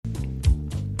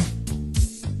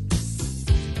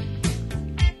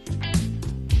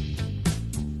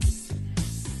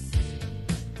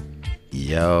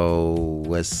Yo,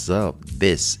 what's up?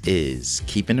 This is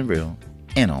Keeping It Real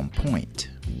and On Point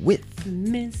with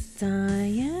Miss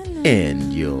Diana.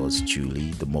 And yours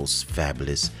truly, the most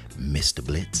fabulous Mr.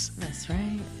 Blitz. That's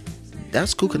right.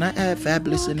 That's cool. Can I add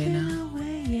fabulous in there now?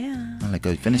 Yeah. I'm like,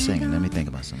 finish singing. Let me think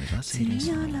about something. Did I say this?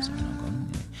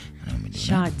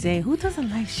 Sade. Who doesn't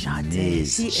like Sade?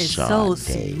 Miss She is Sade. so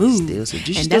smooth.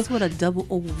 Still- That's what a double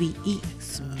OVE,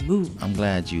 smooth. I'm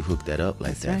glad you hooked that up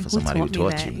like That's that right. for Who somebody who taught me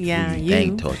taught that? you. Yeah, Who you.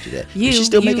 Dang taught you that. You- Is she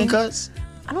still you- making cuts?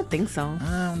 I don't think so.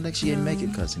 I don't think she ain't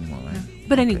making cuts anymore, right?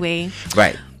 But anyway,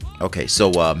 Right. Okay,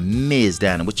 so Ms.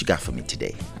 Diana, what you got for me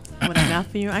today? what I got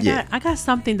for you, Yeah. I got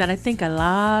something that I think a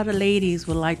lot of ladies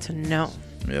would like to know.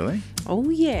 Really? Oh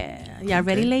yeah. Y'all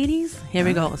ready, ladies? Here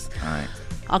it goes. All right.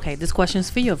 Okay, this question's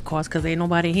for you, of course, because ain't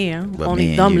nobody here. But me Only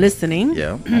and them you. listening.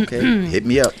 Yeah. Okay. Hit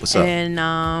me up. What's up? And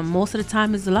most of the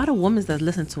time, there's a lot of women that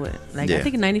listen to it. Like Yeah. I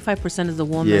think 95% is the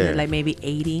woman, Yeah. and like maybe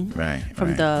 80 Right.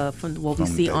 from right. what we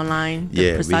From see the- online. the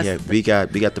Yeah, precise- we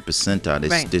got the percentile.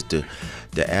 This, Right. this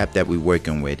the app that we're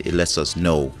working with. It lets us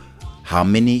know how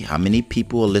many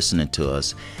people are listening to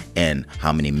us, and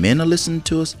how many men are listening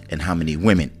to us, and how many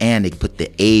women. And they put the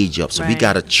age up, so we Right.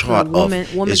 got a chart So women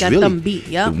of. It's got really them beat.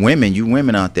 Yep. the women, you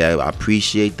women out there. I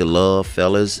appreciate the love,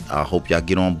 fellas. I hope y'all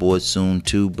get on board soon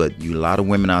too. But a lot of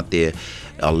women out there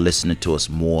are listening to us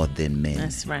more than men.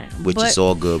 That's right. Which But is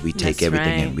all good. We take that's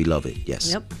everything right. in. We love it. Yes.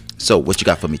 Yep. So what you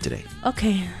got for me today?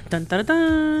 Okay, dun dun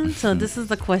dun. So this is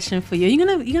the question for you. You're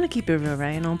gonna keep it real,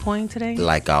 right? And on point today.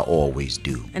 Like I always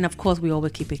do. And of course, we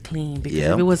always keep it clean because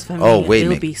Yeah. if it was for me, Oh, wait a it would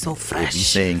minute. be so If fresh. you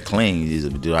saying clean,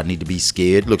 do I need to be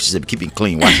scared? Look, she said keep it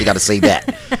clean. Why she got to say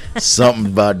that? Something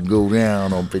about to go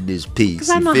down on this piece. Because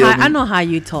I You know feel how me? I know how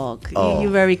you talk. Oh. You're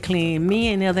very clean.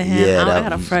 Me, on the other hand, I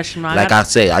got a fresh mind. Like I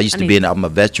say, I used to be. I'm a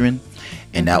veteran.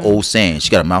 And that Mm-hmm. old saying, she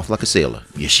got a mouth like a sailor.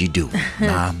 Yes, she do.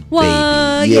 Nah, What?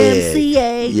 baby.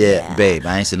 YMCA. Yeah, babe.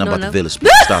 I ain't saying nothing No, about no. the village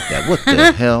people. Stop that. What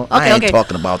the hell? I ain't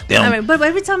talking about them. All right, but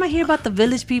every time I hear about the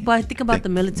village people, I think about the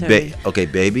military. Okay,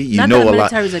 baby. You Not know that a the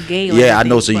lot. militaries are gay or Yeah, I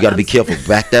know. anything, So you but got to be I'm careful.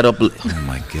 Back that up. Oh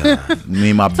my God. Me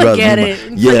and my brother. Forget me and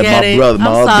it. my- Yeah, Forget my it. brother. My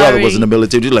I'm other brother was sorry. in the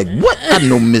military. He's like, what? I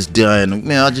know Miss Diana.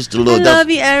 Man, I just a little. I love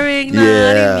you, Eric. No,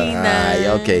 I didn't mean that.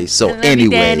 Yeah. Okay. So I love you,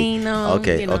 anyway. Danny. No,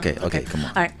 Okay. you know. Okay. Come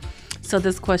on. All right. So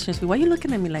this question is for you. Why you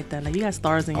looking at me like that? Like you got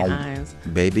stars in your eyes.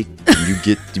 Baby, you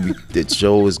get the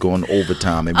show is going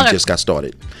overtime and we Okay. just got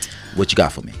started. What you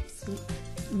got for me?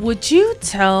 Would you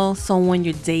tell someone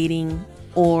you're dating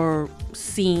or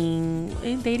seeing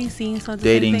something?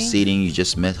 Dating, seating, you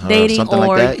just met her, Dating something like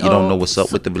or- that. You don't or know what's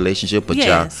up with the relationship, but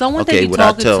Yeah, y'all. someone okay, that you're what I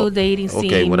talking tell, to, dating, okay,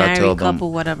 seeing, what I married tell them,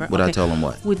 couple, whatever. What I Okay. tell them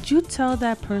what? Would you tell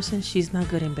that person she's not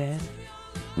good in bed?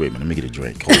 Wait a minute, let me get a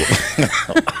drink.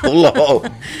 Hold on. Hold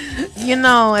on. You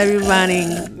know, everybody.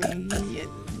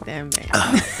 Damn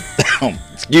man.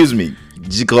 Excuse me.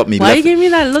 You caught me. Why you left, give me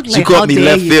that look? you Like, caught how me dare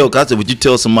left you? field. 'Cause I said, would you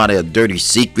tell somebody a dirty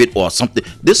secret or something?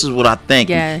 This is what I think.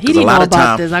 Yeah, he 'Cause didn't know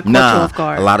about this. I caught you off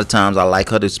guard. A lot of times I like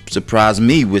her to surprise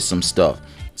me with some stuff.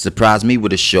 Surprise me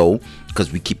with a show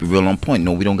because we keep it real on point.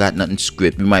 No, we don't got nothing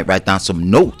script. We might write down some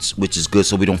notes, which is good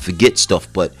so we don't forget stuff.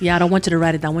 But Yeah, I don't want you to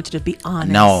write it down. I want you to be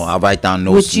honest. no, I write down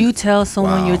notes. Would you tell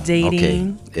someone Wow, you're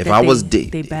dating? okay. If that I was they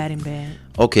bad in bed?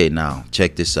 Okay, now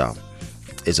check this out.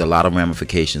 There's a lot of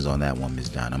ramifications on that one, Ms.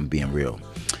 Don. I'm being real.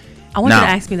 I want you Now, to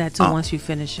ask me that too once you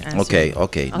finish your answer.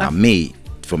 Okay. Now me,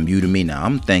 from you to me now,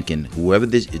 I'm thinking whoever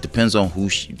this, it depends on who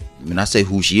she, when I say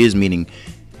who she is, meaning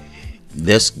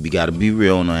this, we got to be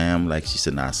real on him. Like she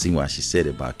said, now I see why she said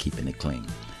it about keeping it clean.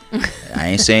 I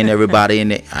ain't saying everybody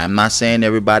in it. I'm not saying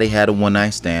everybody had a one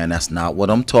night stand. That's not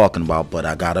what I'm talking about. But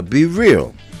I got to be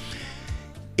real.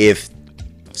 If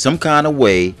some kind of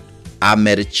way I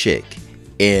met a chick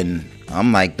and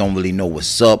I'm like, don't really know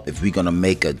what's up, if we're going to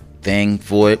make a thing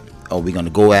for it or we're going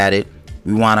to go at it,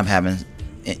 we wind up having,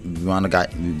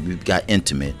 we got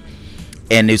intimate.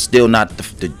 And it's still not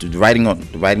the writing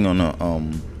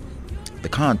on the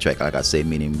contract, like I say,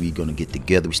 meaning we gonna get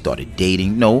together. We started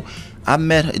dating. No, I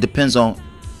met her. It depends on.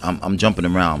 I'm jumping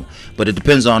around, but it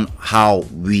depends on how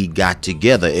we got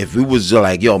together. If we was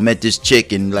like, yo, met this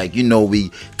chick and like, you know,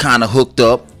 we kind of hooked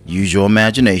up. Use your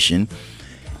imagination,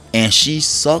 and she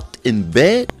sucked in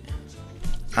bed.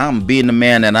 I'm being the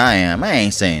man that I am. I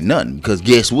ain't saying nothing because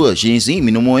guess what? She ain't seen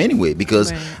me no more anyway.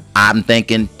 Because Right. I'm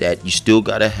thinking that you still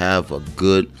gotta have a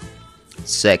good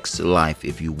sex life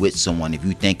if you with someone, if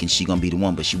you thinking she gonna be the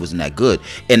one but she wasn't that good.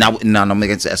 And I'm gonna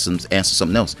answer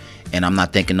something else, and I'm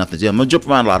not thinking nothing. I'm gonna jump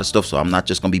around a lot of stuff, so I'm not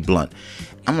just gonna be blunt.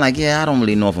 I'm like, yeah, I don't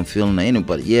really know if I'm feeling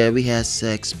anybody. Yeah, we had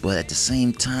sex, but at the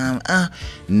same time,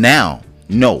 now,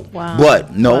 no. Wow.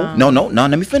 But no, Wow. no,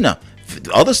 let me finish.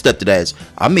 The other step to that is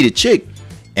I meet a chick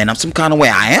and I'm some kind of way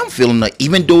I am feeling her,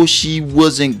 even though she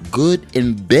wasn't good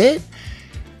in bed,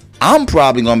 I'm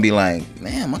probably gonna be like,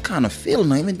 man, I'm kind of feeling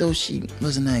her, even though she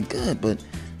wasn't that good, but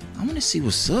I want to see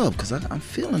what's up, because I'm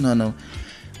feeling her. No,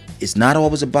 it's not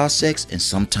always about sex, and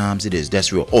sometimes it is.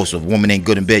 That's real. Oh, so if a woman ain't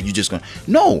good in bed, you just gonna,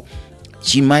 no,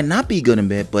 she might not be good in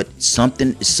bed, but some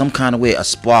kind of way, a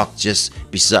spark just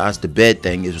besides the bed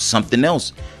thing, is something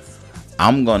else.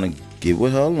 I'm gonna get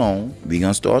with her alone. We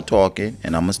gonna start talking,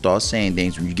 and I'm gonna start saying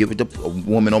things. When you get with a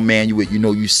woman or man,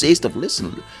 you say stuff.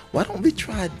 Listen, why don't we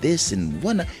try this and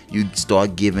what? You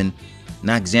start giving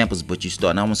not examples, but you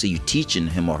start. And I won't say you teaching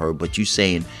him or her, but you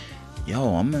saying,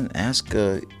 yo, I'm gonna ask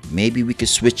her. Maybe we could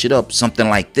switch it up, something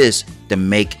like this, to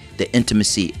make the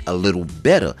intimacy a little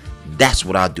better. That's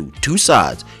what I do. Two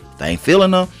sides. If I ain't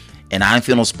feeling her, and I ain't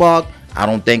feeling no spark, I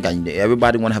don't think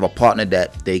everybody want to have a partner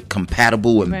that they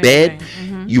compatible in bed. Right.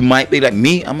 Mm-hmm. You might be like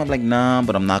me. I'm gonna be like, nah,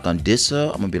 but I'm not gonna diss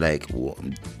her. I'm gonna be like, well,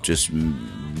 just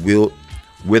will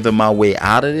wither my way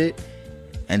out of it.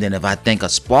 And then if I think a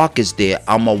spark is there,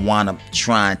 I'm gonna wanna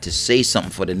try to say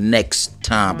something for the next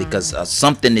time because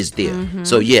something is there. Mm-hmm.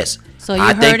 So yes. So you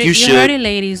heard it,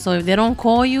 ladies. So if they don't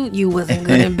call you, you wasn't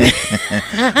good in bed.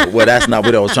 Well, that's not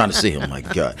what I was trying to say. Oh my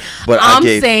God! But I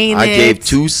gave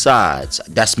two sides.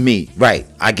 That's me, right?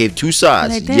 I gave two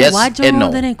sides. Like, yes why and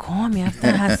no. Why didn't call me after I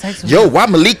had sex with Yo, why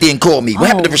Malik didn't call me? What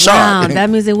happened to Rashad? Wow, that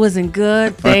means it wasn't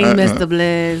good. Thanks, Mr.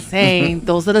 Bliss. Hey,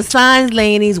 those are the signs,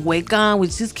 ladies. Wake on. We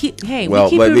just keep. Hey, we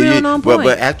keep it real on point.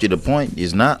 But actually, the point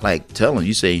is not like telling.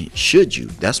 You say, should you?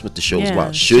 That's what the show's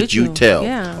about. Should you tell?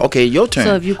 Yeah. Okay, your turn.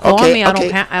 So if you call me, I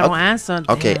don't answer.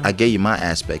 Okay, Damn. I gave you my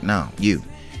aspect. Now,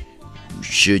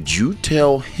 should you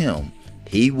tell him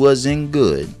he wasn't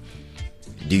good?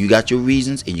 Do you got your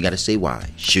reasons, and you got to say why?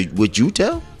 Would you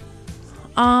tell?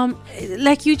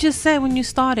 Like you just said when you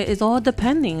started, it's all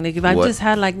depending. Like if I just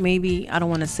had maybe, I don't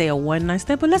want to say a one night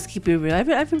stand, but let's keep it real.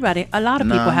 Everybody, a lot of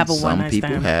people have a one night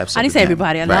stand. I didn't say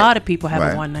everybody. A lot of people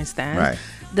have a one night stand. Right.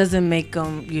 Doesn't make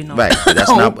them, Right, but that's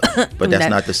not. But that's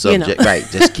not the subject. Right,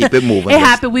 just keep it moving. It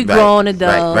happened. We grown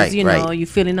adults. Right, you know, you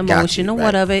feeling emotion or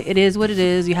whatever. It is what it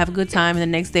is. You have a good time, and the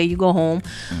next day you go home.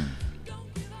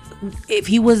 If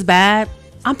he was bad,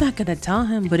 I'm not gonna tell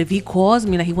him. But if he calls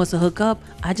me that he wants to hook up,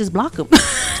 I just block him.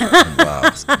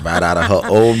 Wow, right out of her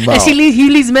own mouth. And he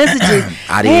leaves messages.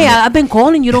 Hey, I've been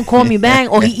calling you, don't call me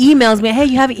back. Or he emails me, hey,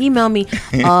 you haven't emailed me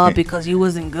because you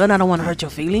wasn't good. I don't want to hurt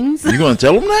your feelings. You gonna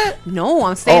tell him that? No,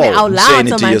 I'm saying it out loud. Saying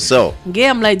it to yourself.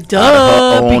 Yeah, I'm like,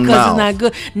 duh, because it's not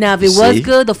good. Now, if it was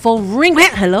good, the phone ring.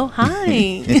 Hello,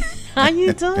 hi, how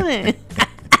you doing?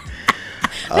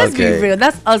 Let's be real.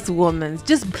 That's us women.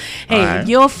 Just, hey, if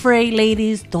you're afraid,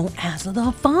 ladies, don't answer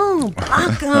the phone.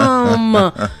 Block them.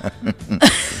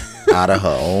 Out of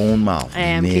her own mouth. I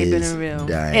am keeping it real.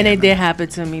 Diana. And it did happen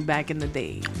to me back in the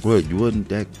day. What, you wasn't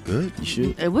that good? You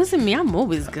should. It wasn't me. I'm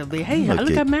always good. But hey,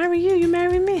 look, I marry you. You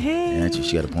marry me. Hey. Actually,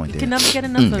 she got a point there. You can never get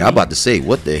enough of me. I'm about to say,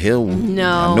 what the hell? No,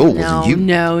 I know it wasn't you.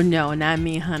 No, not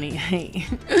me, honey. Hey.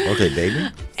 Okay, baby.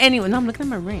 Anyway, no, I'm looking at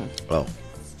my ring. Oh.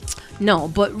 No,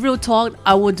 but real talk,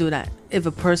 I will do that. If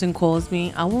a person calls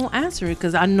me, I won't answer it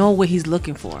because I know what he's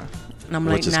looking for. And I'm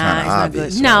like, nah, it's not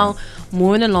good. Right? Now,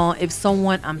 moving along, if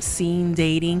someone I'm seeing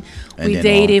dating, we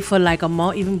dated for like a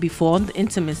month, even before the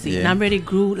intimacy, and I already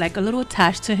grew like a little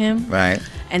attached to him. Right.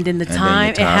 And then the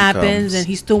time it happens and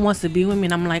he still wants to be with me,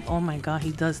 and I'm like, oh my God,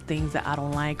 he does things that I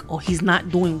don't like, or he's not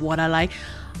doing what I like.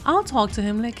 I'll talk to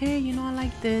him like, hey, I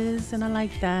like this and I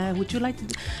like that. Would you like to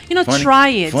do, try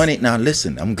it? Funny. Now,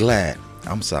 listen, I'm glad.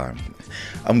 I'm sorry.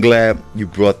 I'm glad you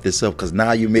brought this up because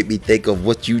now you make me think of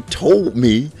what you told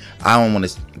me. I don't want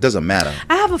to. It doesn't matter.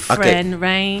 I have a friend,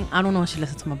 right? I don't know if she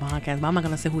listens to my podcast, but I'm not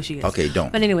going to say who she is. Okay,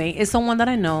 don't. But anyway, it's someone that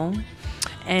I know.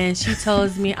 And she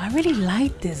tells me, I really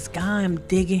like this guy. I'm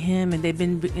digging him. And they've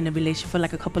been in a relationship for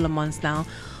like a couple of months now.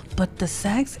 But the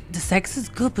sex is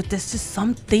good. But there's just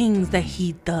some things that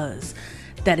he does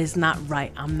that is not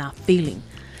right. I'm not feeling.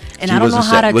 And I don't know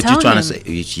how to tell him. What you trying to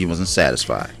say? She wasn't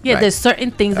satisfied. Yeah, right. There's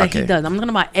certain things that he does. I'm not talking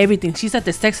about everything. She said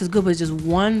the sex is good, but it's just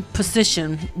one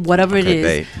position, whatever it is.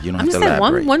 Babe, you don't have to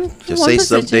elaborate. Just say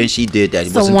something she did that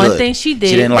wasn't good. So one thing she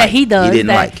did that he does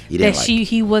that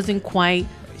he wasn't quite.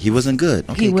 He wasn't good.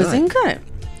 Okay, he wasn't good.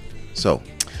 So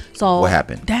what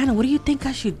happened? Dana, what do you think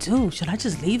I should do? Should I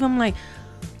just leave him? Like,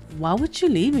 why would you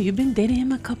leave him? You've been dating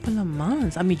him a couple of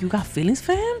months. I mean, you got feelings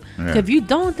for him? Yeah. If you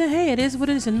don't, then hey, it is what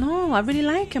it is. No, I really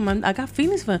like him. I got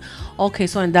feelings for him. Okay,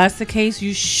 so if that's the case,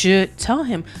 you should tell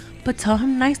him. But tell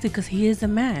him nicely because he is a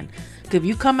man. If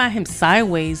you come at him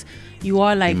sideways, you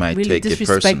are like really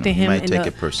disrespecting him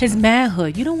in his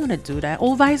manhood. You don't want to do that,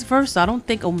 or vice versa. I don't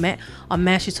think a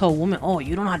man should tell a woman, "Oh,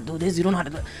 you don't know how to do this. You don't know how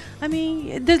to do." I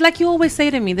mean, there's like you always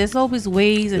say to me, there's always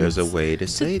ways. There's a way to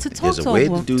say to talk to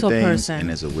a person, and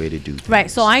there's a way to do things. Right.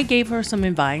 So I gave her some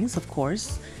advice, of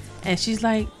course, and she's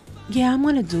like, "Yeah, I'm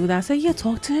gonna do that." I said, "Yeah,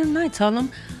 talk to him. Tell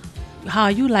him how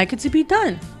you like it to be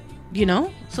done." You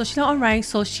know. So she's like, "All right."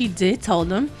 So she did tell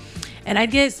them, and I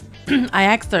guess I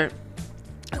asked her,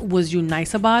 was you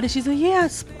nice about it? She said,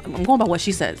 yes. I'm going by what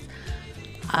she says.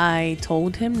 I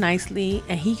told him nicely,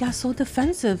 and he got so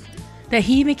defensive that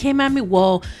he even came at me.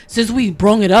 Well, since we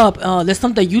brung it up, there's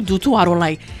something you do too I don't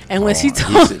like. And when she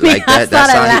told me, like I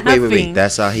started laughing. Wait.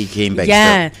 That's how he came back.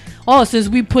 Yeah. Oh, since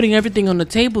we putting everything on the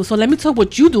table, so let me talk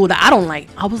what you do that I don't like.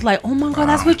 I was like, oh my God,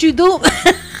 that's what you do.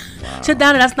 Shut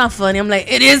down, that's not funny. I'm like,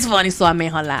 it is funny. So I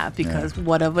made her laugh because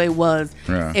whatever it was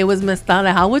messed up.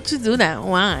 Like, how would you do that?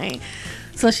 Why?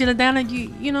 So she looked down at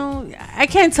you know, I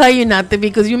can't tell you nothing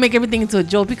because you make everything into a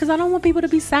joke because I don't want people to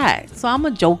be sad. So I'm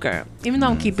a joker, even though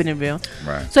I'm keeping it real.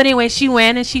 Right. So anyway, she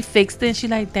went and she fixed it. And she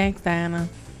like, thanks, Diana.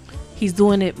 He's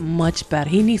doing it much better.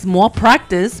 He needs more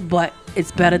practice, but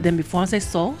it's better than before. I say,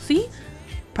 so, see?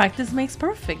 Practice makes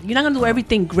perfect. You're not going to do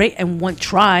everything great in one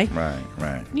try.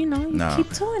 Right. You know, you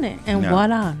keep doing it. And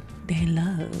voila, they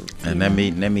love. And let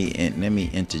me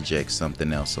interject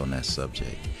something else on that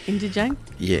subject. Interject?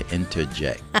 Yeah,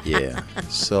 interject. Yeah.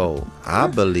 So I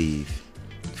believe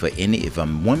if a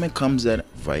woman comes at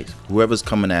whoever's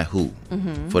coming at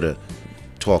for the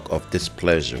talk of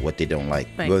displeasure, what they don't like,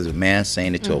 whether the man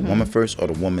saying it to a woman first or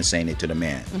the woman saying it to the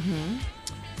man.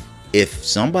 If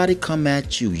somebody come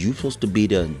at you, you supposed to be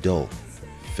the adult.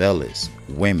 Fellas,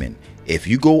 women, if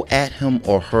you go at him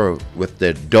or her with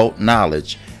the adult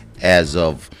knowledge as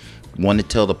of want to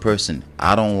tell the person,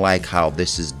 I don't like how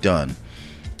this is done,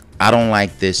 I don't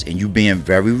like this, and you being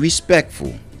very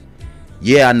respectful.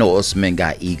 Yeah, I know us men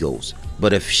got egos,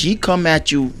 but if she come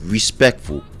at you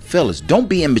respectful, fellas, don't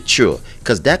be immature.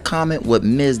 Because that comment what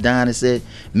Ms. Diana said,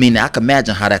 I can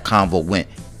imagine how that convo went.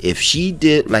 If she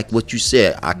did like what you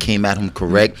said, I came at him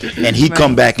correct, and he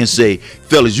come back and say,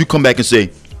 fellas, you come back and say,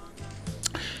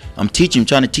 I'm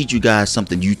trying to teach you guys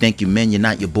something. You think you men, you're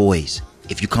not your boys.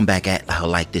 If you come back at her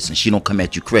like this and she don't come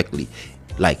at you correctly,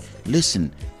 like,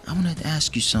 listen, I want to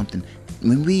ask you something.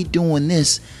 When we doing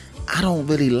this, I don't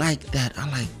really like that. I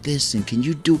like this, and can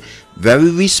you do very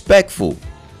respectful.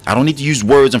 I don't need to use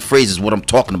words and phrases what I'm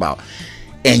talking about.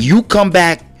 And you come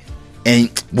back and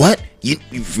what? You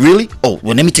really? Oh,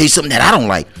 well, let me tell you something that I don't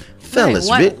like. Fellas,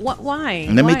 why?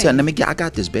 I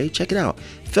got this, babe. Check it out.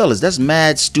 Fellas, that's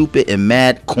mad stupid and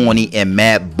mad corny and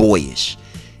mad boyish.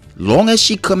 Long as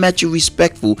she come at you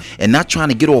respectful and not trying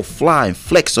to get all fly and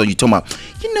flex on you, talking about,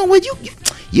 you know what,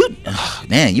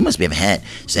 man, you must be having had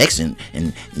sex and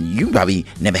you probably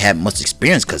never had much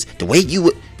experience because the way you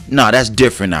would. No, that's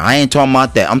different now. I ain't talking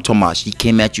about that. I'm talking about she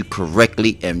came at you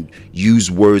correctly and used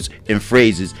words and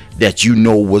phrases that you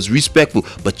know was respectful,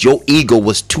 but your ego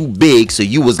was too big, so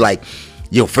you was like,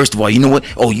 yo, first of all, you know what?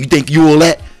 Oh, you think you all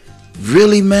that?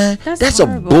 Really, man? That's a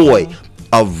boy.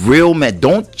 A real man.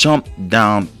 Don't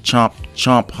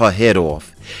chomp her head off.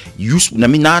 Let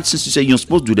me nonsense you say you're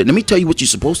supposed to do that. Let me tell you what you're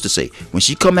supposed to say. When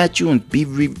she come at you and be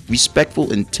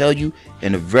respectful and tell you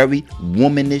in a very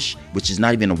womanish, which is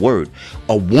not even a word,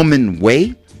 a woman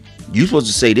way, you're supposed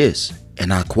to say this,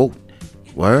 and I quote,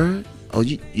 word? Oh,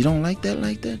 you don't like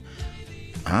that?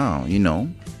 Oh, you know.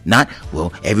 Not,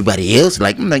 well, everybody else,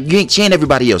 like she ain't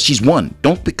everybody else. She's one.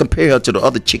 Don't compare her to the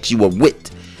other chicks you were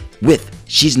with.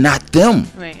 She's not them.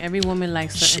 Right. Every woman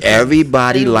likes certain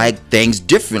everybody like things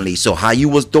differently. So how you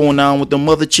was throwing down with them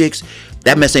other chicks,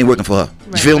 that mess ain't working for her.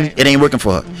 You feel me? It ain't working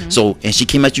for her. Mm-hmm. So, and she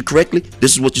came at you correctly.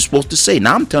 This is what you're supposed to say.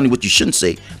 Now I'm telling you what you shouldn't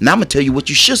say. Now I'm gonna tell you what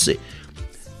you should say.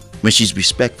 When she's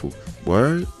respectful.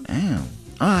 Word? Damn.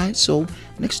 All right. So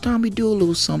next time we do a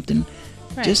little something,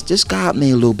 just guide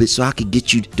me a little bit so I could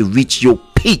get you to reach your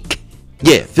peak.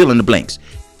 Yeah, fill in the blanks.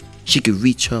 She could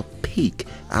reach her peak.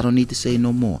 I don't need to say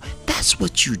no more. That's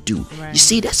what you do. Right. You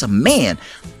see, that's a man.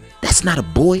 That's not a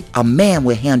boy. A man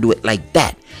will handle it like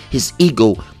that. His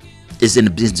ego is in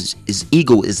the business. His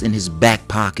ego is in his back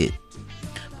pocket.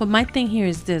 But my thing here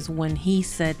is this. When he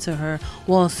said to her,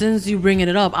 well, since you bringing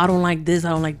it up, I don't like this, I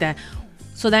don't like that.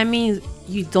 So that means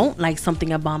you don't like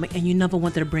something about me and you never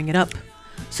wanted to bring it up.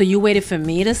 So you waited for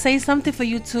me to say something for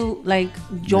you to like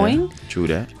join? Yeah, true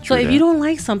that. So if you don't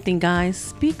like something, guys,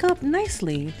 speak up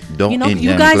nicely. You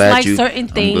guys like certain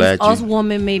things. Us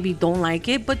women maybe don't like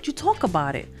it, but you talk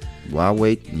about it. Why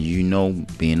wait? You know,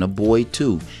 being a boy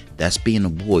too. That's being a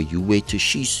boy. You wait till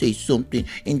she say something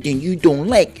and then you don't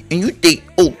like, and you think,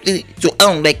 oh, so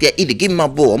I don't like that either. Give me my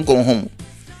ball. I'm going home.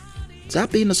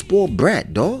 Stop being a spoiled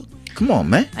brat, dog. Come on,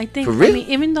 man. I think, for real? I mean,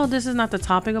 even though this is not the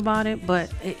topic about it,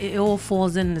 but it all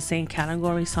falls in the same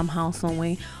category somehow, some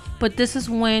way. But this is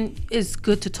when it's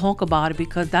good to talk about it,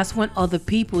 because that's when other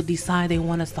people decide they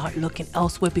want to start looking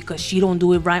elsewhere because she don't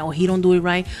do it right or he don't do it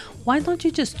right. Why don't you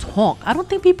just talk? I don't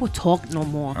think people talk no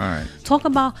more. All right. Talk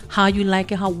about how you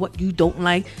like it, what you don't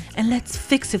like, and let's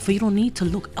fix it, for you don't need to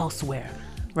look elsewhere,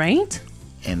 right?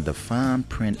 And the fine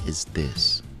print is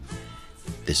this.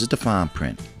 This is the fine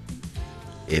print.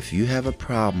 If you have a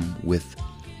problem with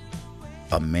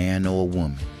a man or a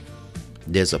woman,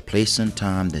 there's a place and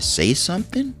time to say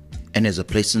something, and there's a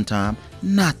place and time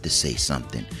not to say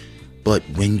something. But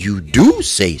when you do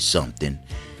say something,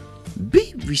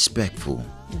 be respectful.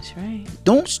 That's right.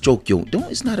 Don't stroke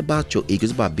it's not about your ego.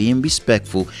 It's about being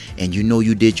respectful, and you know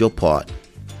you did your part.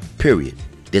 Period.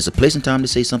 There's a place and time to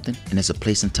say something, and there's a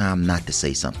place and time not to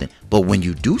say something. But when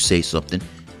you do say something,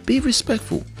 be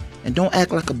respectful and don't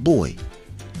act like a boy.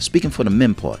 Speaking for the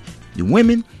men part. The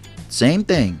women, same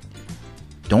thing.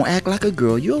 Don't act like a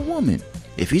girl. You're a woman.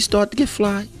 If he start to get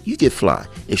fly, you get fly.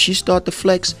 If she start to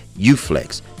flex, you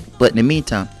flex. But in the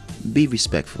meantime, be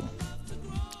respectful.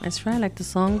 That's right, like the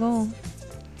song go.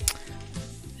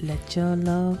 Let your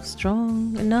love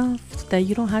strong enough that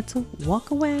you don't have to walk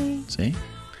away. See?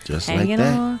 Just Hanging like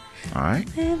that. On. All right.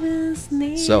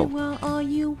 So,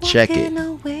 check it.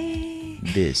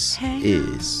 This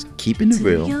is Keeping It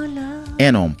Real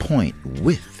and On Point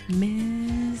with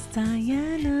Miss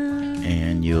Diana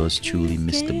and yours truly,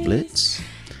 Mr. Blitz.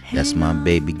 That's my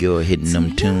baby girl hitting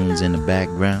them tunes in the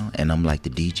background, and I'm like the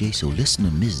DJ, so listen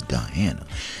to Miss Diana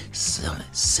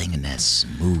singing that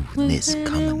smoothness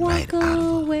coming right out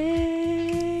of her.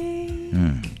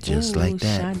 Just like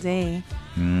that.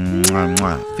 Mwah,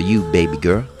 mwah. For you, baby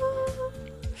girl.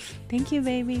 Thank you,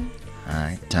 baby. All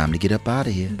right, time to get up out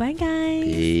of here. Bye, guys.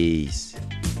 Peace.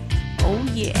 Oh,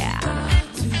 yeah.